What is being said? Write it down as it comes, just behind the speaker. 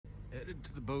headed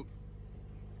to the boat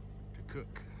to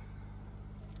cook.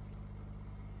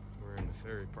 We're in the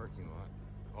ferry parking lot.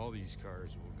 All these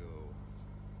cars will go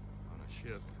on a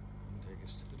ship and take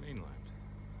us to the mainland.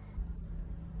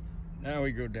 Now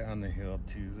we go down the hill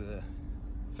to the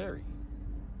ferry.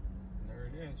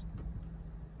 There it is.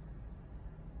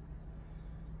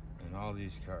 And all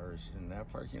these cars in that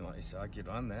parking lot, so I'll get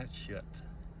on that ship.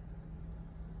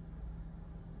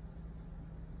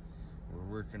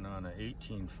 We're working on an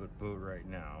 18-foot boat right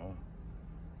now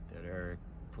that Eric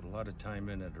put a lot of time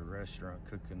in at a restaurant,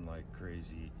 cooking like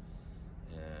crazy,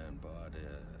 and bought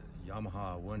a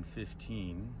Yamaha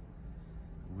 115.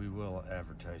 We will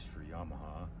advertise for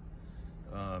Yamaha.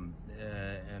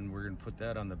 And we're going to put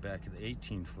that on the back of the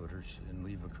 18-footers and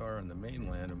leave a car on the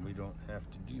mainland, and we don't have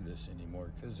to do this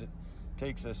anymore because it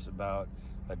takes us about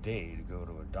a day to go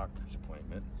to a doctor's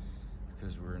appointment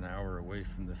because we're an hour away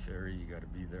from the ferry. You got to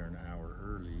be there an hour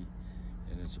early,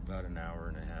 and it's about an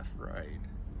hour and a half ride.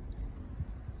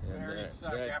 And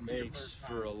that makes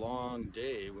for a long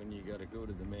day when you got to go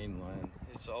to the mainland.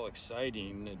 It's all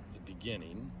exciting at the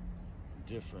beginning,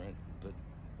 different, but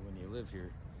when you live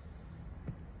here,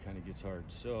 it kind of gets hard.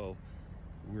 So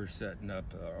we're setting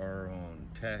up our own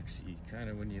taxi. Kind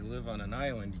of when you live on an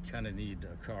island, you kind of need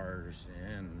cars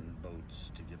and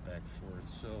boats to get back and forth.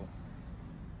 So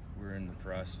we're in the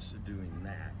process of doing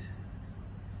that.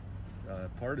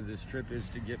 Part of this trip is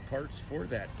to get parts for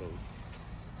that boat.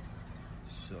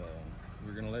 So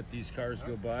we're gonna let these cars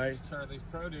go by. Charlie's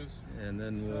Produce. And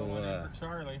then we'll one in for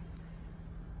Charlie.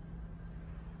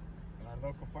 And our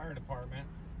local fire department.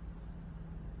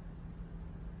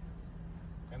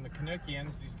 And the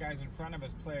Canuckians, these guys in front of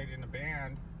us played in a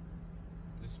band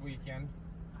this weekend.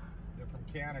 They're from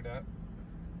Canada.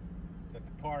 At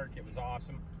the park, it was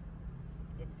awesome.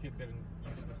 Little tidbit of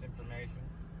useless information.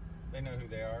 They know who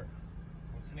they are.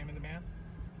 What's the name of the band?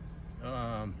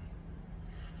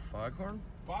 Foghorn?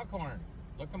 Foghorn.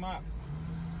 Look them up.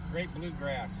 Great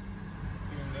bluegrass.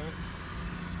 You can do it.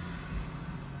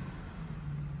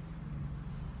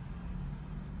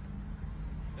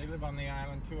 They live on the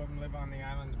island. Two of them live on the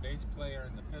island. The bass player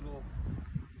and the fiddle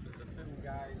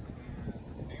guys and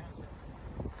the dancer.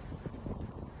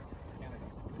 Canada.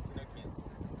 Canadian.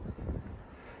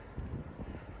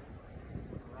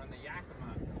 We're on the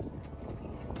Yakima.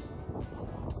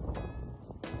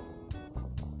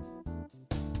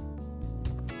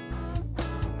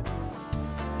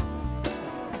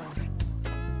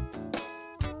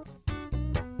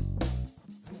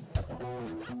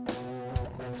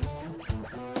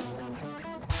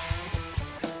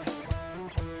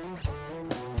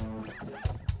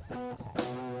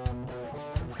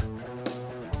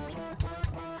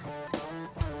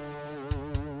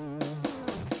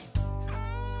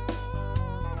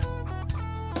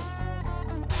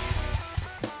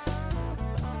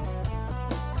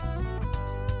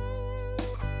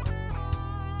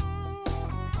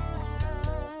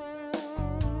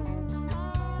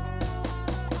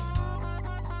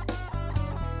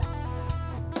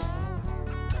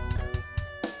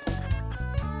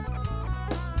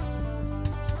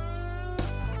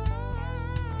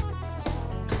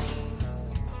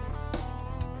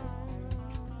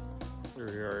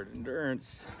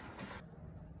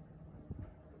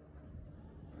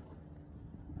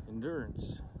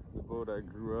 Endurance, the boat I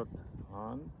grew up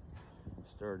on,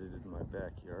 started in my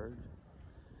backyard.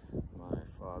 My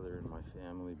father and my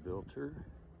family built her.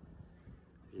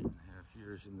 8.5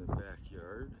 years in the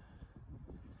backyard,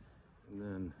 and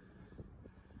then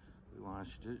we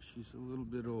launched it. She's a little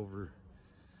bit over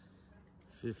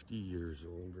 50 years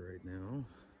old right now,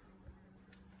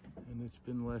 and it's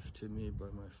been left to me by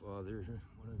my father,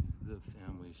 one of the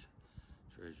family's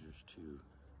treasures, to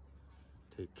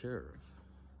take care of.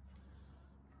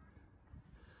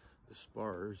 The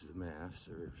spars, the masts,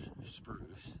 are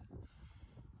spruce,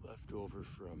 left over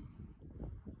from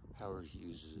Howard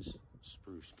Hughes's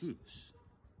Spruce Goose.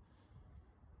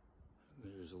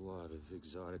 There's a lot of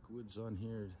exotic woods on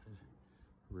here,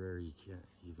 rare you can't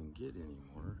even get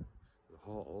anymore. The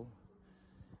hull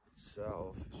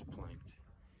itself is planked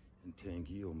in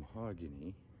Tanguil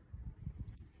mahogany,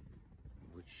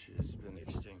 which has been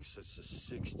extinct since the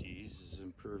 60s, is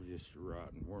impervious to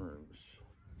rotten worms.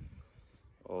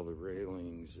 All the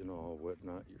railings and all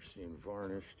whatnot you're seeing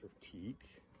varnished or teak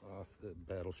off the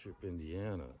battleship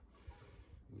Indiana.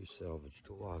 We salvaged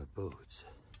a lot of boats.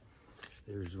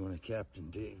 There's one of Captain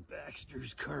Dave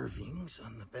Baxter's carvings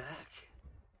on the back.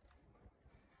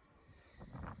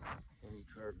 And he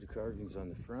carved the carvings on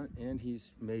the front, and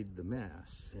he's made the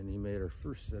masts, and he made our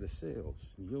first set of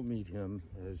sails. And you'll meet him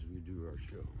as we do our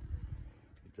show.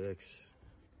 The decks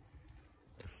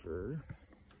are fir.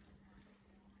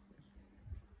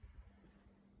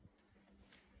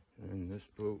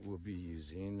 boat we'll be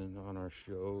using on our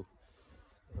show,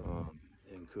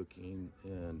 and cooking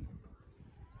and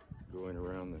going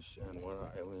around the San Juan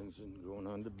Islands and going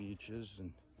on the beaches.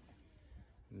 And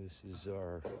this is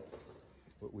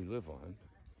what we live on.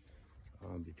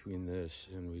 Between this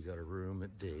and we got a room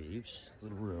at Dave's,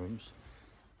 little rooms,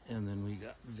 and then we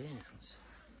got vans.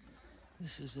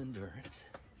 This is Endurance.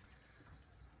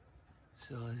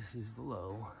 So this is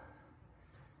below,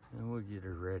 and we'll get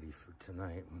her ready for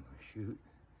tonight when we shoot.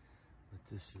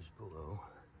 But this is below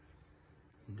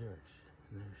Endurance.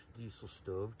 And there's diesel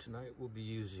stove. Tonight we'll be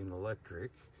using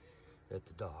electric at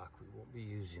the dock. We won't be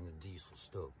using a diesel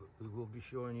stove, but we will be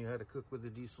showing you how to cook with a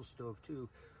diesel stove too.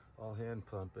 All hand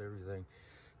pump, everything.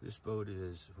 This boat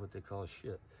is what they call a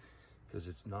ship because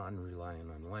it's non-reliant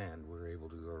on land. We're able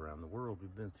to go around the world.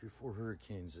 We've been through 4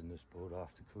 hurricanes in this boat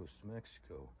off the coast of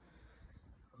Mexico.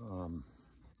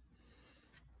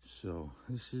 So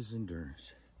this is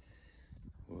Endurance.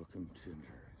 Welcome to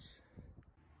Endurance.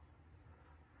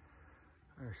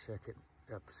 Our second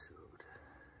episode.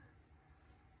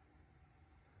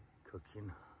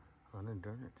 Cooking on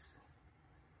Endurance.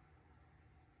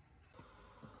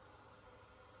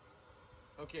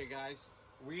 Okay, guys,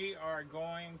 we are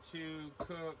going to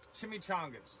cook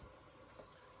chimichangas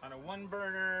on a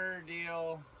 1-burner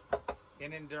deal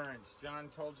in Endurance. John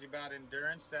told you about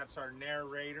Endurance. That's our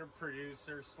narrator,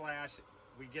 producer, /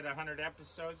 we get 100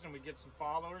 episodes and we get some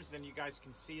followers, then you guys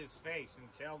can see his face.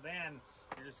 Until then,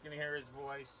 you're just going to hear his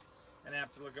voice and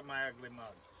have to look at my ugly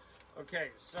mug.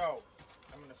 Okay, so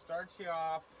I'm going to start you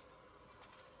off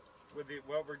with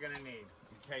what we're going to need.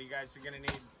 Okay, you guys are going to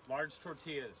need large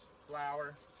tortillas,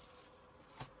 flour,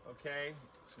 okay,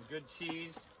 some good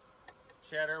cheese,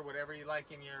 cheddar, whatever you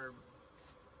like in your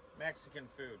Mexican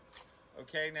food.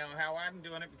 Okay, now how I'm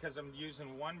doing it, because I'm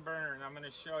using 1 burner, and I'm going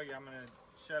to show you, I'm going to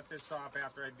shut this off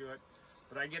after I do it,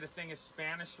 but I get a thing of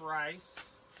Spanish rice,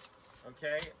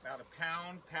 okay, about a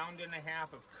pound and a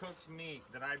half of cooked meat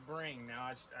that I bring.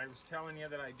 Now, I was telling you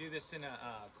that I do this in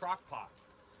a crock pot.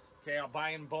 Okay, I'll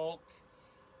buy in bulk.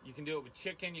 You can do it with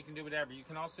chicken, you can do whatever. You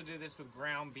can also do this with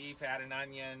ground beef, add an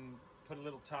onion, put a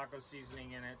little taco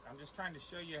seasoning in it. I'm just trying to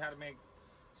show you how to make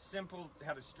simple,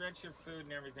 how to stretch your food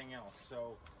and everything else.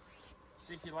 So,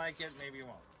 see if you like it, maybe you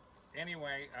won't.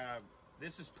 Anyway,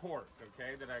 this is pork,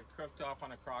 okay, that I cooked off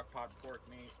on a crock pot, pork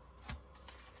meat.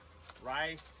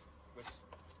 Rice, which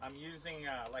I'm using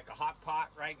like a hot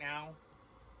pot right now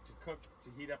to cook,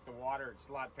 to heat up the water. It's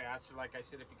a lot faster. Like I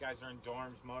said, if you guys are in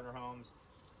dorms, motorhomes,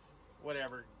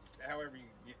 whatever, however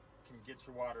you can get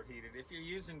your water heated. If you're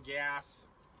using gas,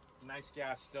 nice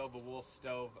gas stove, a Wolf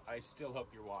stove, I still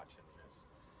hope you're watching this.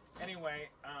 Anyway,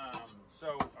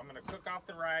 so I'm gonna cook off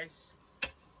the rice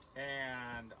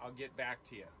and I'll get back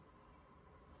to you.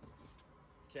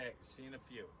 Okay, see you in a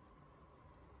few.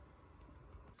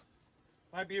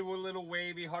 Might be a little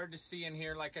wavy, hard to see in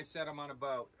here. Like I said, I'm on a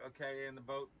boat, okay, and the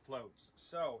boat floats.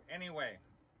 So anyway,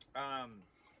 I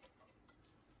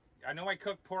know I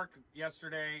cooked pork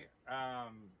yesterday,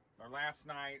 or last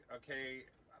night, okay.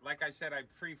 Like I said, I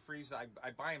pre-freeze, I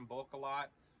buy in bulk a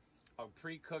lot. I'll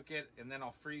pre-cook it, and then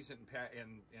I'll freeze it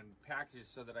in packages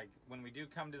so that when we do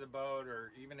come to the boat,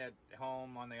 or even at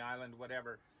home on the island,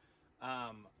 whatever,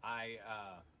 I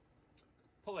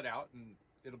pull it out, and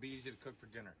it'll be easy to cook for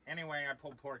dinner. Anyway, I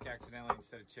pulled pork accidentally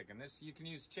instead of chicken. This, you can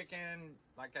use chicken,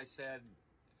 like I said,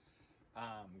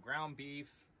 ground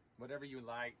beef, whatever you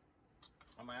like.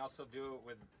 I also do it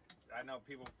with, I know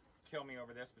people kill me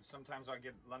over this, but sometimes I'll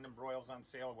get London broils on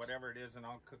sale or whatever it is, and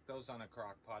I'll cook those on a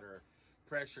crock pot or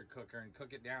pressure cooker and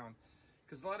cook it down,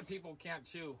 because a lot of people can't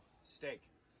chew steak.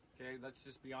 Okay, let's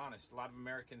just be honest. A lot of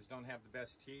Americans don't have the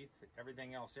best teeth.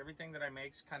 Everything else, everything that I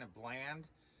make is kind of bland.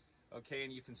 Okay,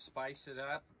 and you can spice it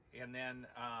up, and then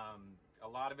a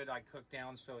lot of it I cook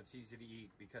down so it's easy to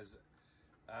eat, because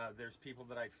there's people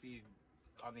that I feed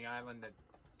on the island that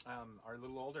are a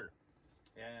little older.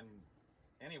 And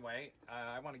anyway,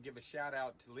 I want to give a shout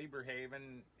out to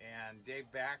Lieberhaven and Dave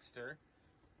Baxter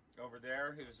over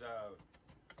there, who's a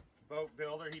boat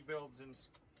builder. He builds in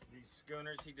these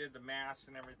schooners. He did the masts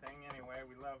and everything. Anyway,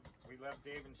 we love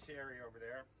Dave and Sherry over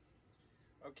there.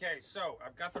 Okay, so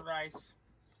I've got the rice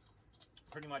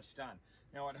pretty much done.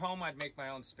 Now at home, I'd make my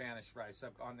own Spanish rice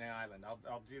up on the island.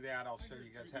 I'll do that. I'll show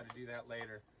you guys how to do that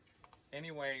later.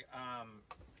 Anyway,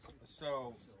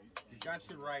 so you got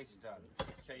your rice done.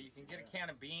 Okay, you can get a can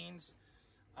of beans,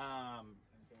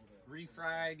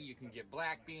 refried. You can get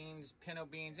black beans, pinto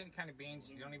beans, any kind of beans.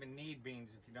 You don't even need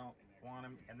beans if you don't want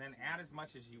them. And then add as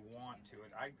much as you want to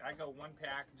it. I go 1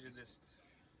 package of this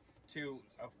to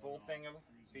a full thing of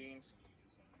beans.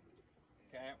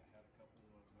 Okay,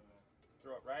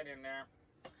 throw it right in there.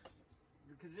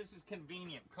 because this is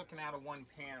convenient, cooking out of one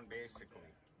pan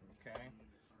basically, okay?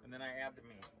 And then I add the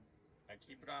meat. I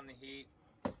keep it on the heat,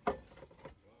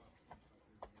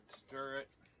 stir it.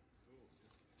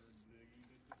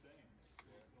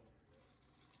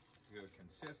 Good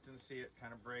consistency, it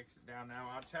kind of breaks it down. Now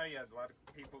I'll tell you, a lot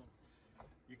of people,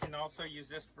 you can also use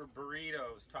this for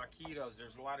burritos, taquitos.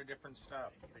 There's a lot of different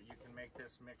stuff that you can make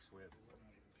this mix with.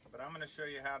 But I'm going to show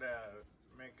you how to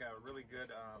make a really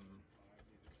good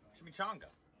chimichanga.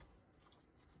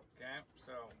 Okay,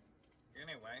 so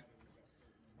anyway,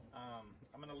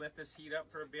 I'm going to let this heat up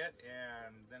for a bit,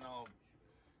 and then I'll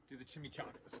do the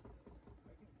chimichangas.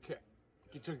 Okay,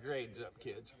 get your grades up,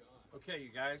 kids. Okay, you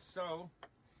guys, so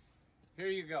here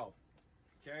you go.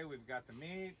 Okay, we've got the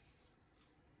meat,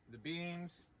 the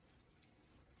beans,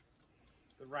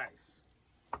 the rice.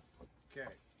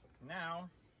 Okay, now,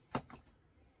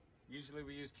 usually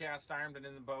we use cast iron, but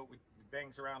in the boat, it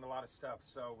bangs around a lot of stuff.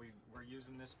 So we're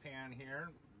using this pan here,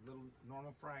 little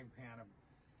normal frying pan.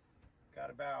 I've got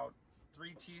about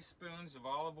 3 teaspoons of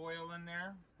olive oil in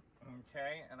there.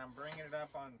 Okay, and I'm bringing it up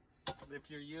on, if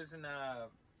you're using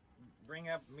bring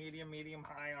up medium,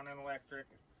 high on an electric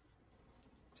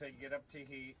till you get up to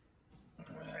heat.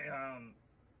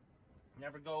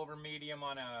 Never go over medium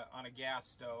on a gas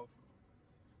stove.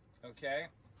 Okay,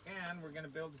 and we're gonna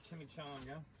build the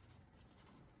chimichanga.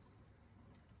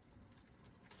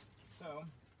 So,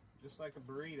 just like a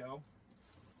burrito,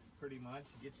 pretty much.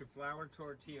 You get your flour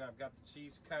tortilla. I've got the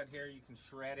cheese cut here. You can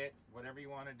shred it, whatever you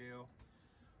want to do.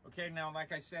 Okay, now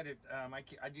like I said,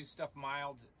 I do stuff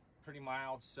mild, pretty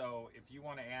mild. So if you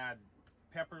want to add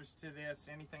peppers to this,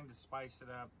 anything to spice it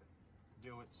up,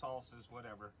 do it. Salsas,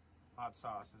 whatever, hot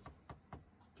sauces.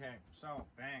 Okay, so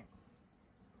bang.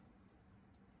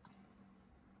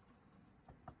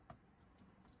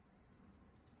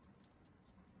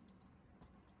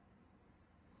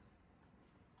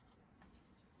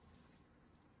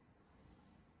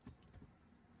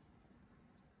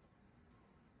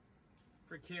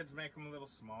 For kids, make them a little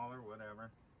smaller,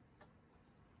 whatever.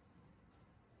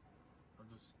 Or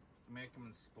just make them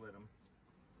and split them.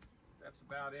 That's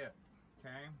about it.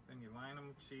 Okay, then you line them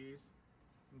with cheese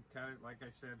and cut it, like I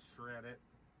said, shred it.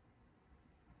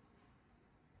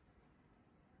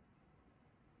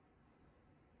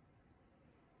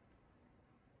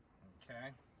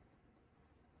 Okay,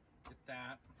 get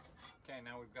that. Okay,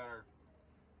 now we've got our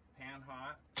pan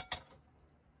hot.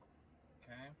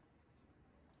 Okay.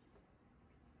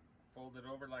 Fold it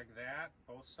over like that,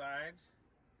 both sides.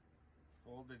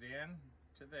 Fold it in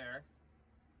to there.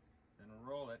 Then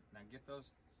roll it. Now get those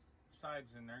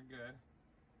sides in there good.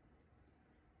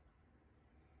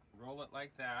 Roll it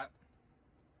like that.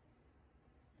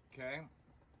 Okay.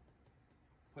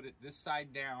 Put it this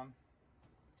side down.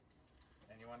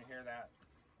 And you want to hear that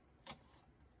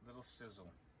little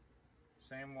sizzle.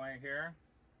 Same way here.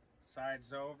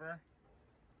 Sides over.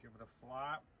 Give it a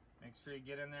flop. Make sure you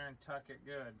get in there and tuck it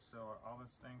good so all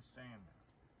this thing's staying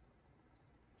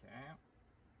there. Okay.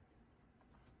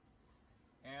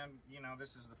 And, you know,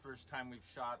 this is the first time we've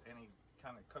shot any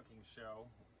kind of cooking show.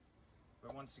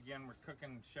 But once again, we're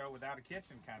cooking show without a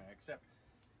kitchen, kind of. Except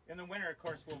in the winter, of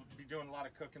course, we'll be doing a lot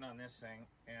of cooking on this thing.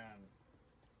 And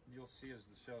you'll see as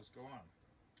the shows go on.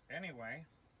 Anyway,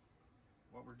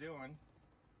 what we're doing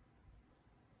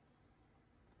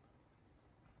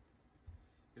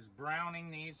is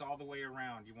browning these all the way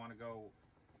around. You want to go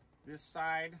this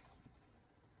side.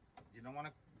 You don't want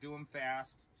to do them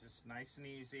fast, just nice and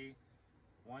easy.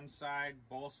 One side,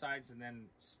 both sides, and then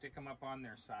stick them up on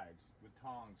their sides with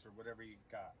tongs or whatever you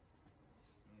got.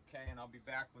 Okay, and I'll be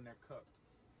back when they're cooked.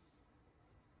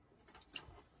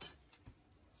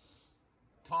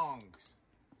 Tongs.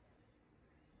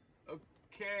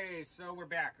 Okay, so we're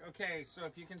back. Okay, so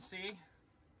if you can see,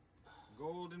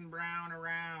 golden brown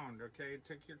around. Okay,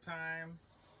 took your time.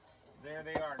 There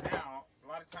they are. Now, a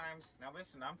lot of times, now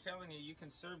listen, I'm telling you, you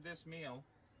can serve this meal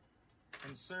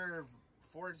and serve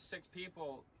 4 to 6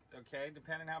 people, okay,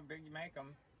 depending how big you make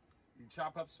them. You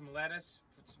chop up some lettuce,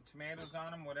 put some tomatoes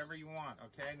on them, whatever you want,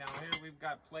 okay? Now here we've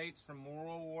got plates from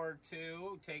World War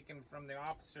II, taken from the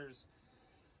officers.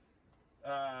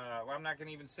 Well, I'm not going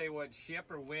to even say what ship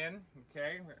or when,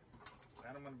 okay?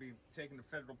 I don't want to be taken to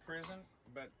federal prison,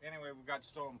 but anyway, we've got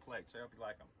stolen plates. I hope you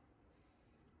like them.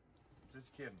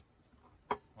 Just kidding.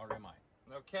 Or am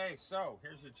I? Okay, so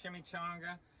here's your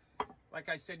chimichanga. Like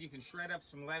I said, you can shred up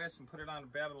some lettuce and put it on a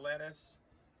bed of lettuce.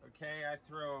 Okay, I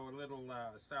throw a little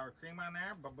sour cream on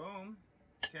there. Ba-boom.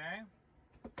 Okay.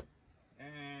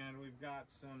 And we've got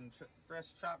some fresh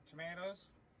chopped tomatoes.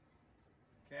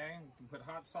 Okay, you can put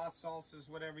hot sauce, salsas,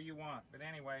 whatever you want. But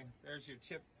anyway, there's your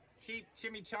cheap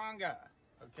chimichanga.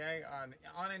 okay,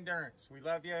 on endurance. We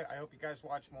love you. I hope you guys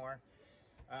watch more.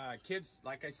 Kids,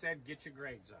 like I said, get your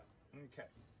grades up. Okay.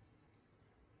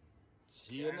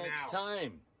 See you And next out.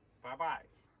 time. Bye-bye.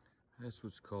 That's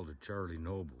what's called a Charlie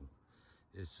Noble.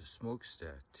 It's a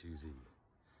smokestack to the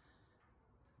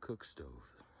cook stove.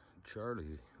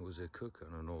 Charlie was a cook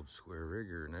on an old square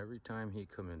rigger, and every time he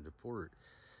come into port,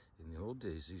 in the old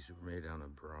days, these were made out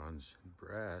of bronze and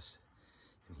brass,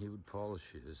 and he would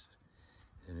polish his,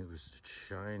 and it was the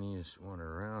shiniest one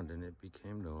around, and it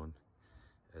became known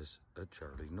as a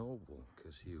Charlie Noble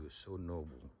because he was so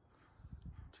noble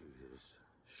to his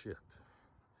ship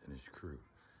and his crew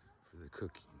for the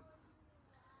cooking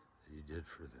that he did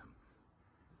for them.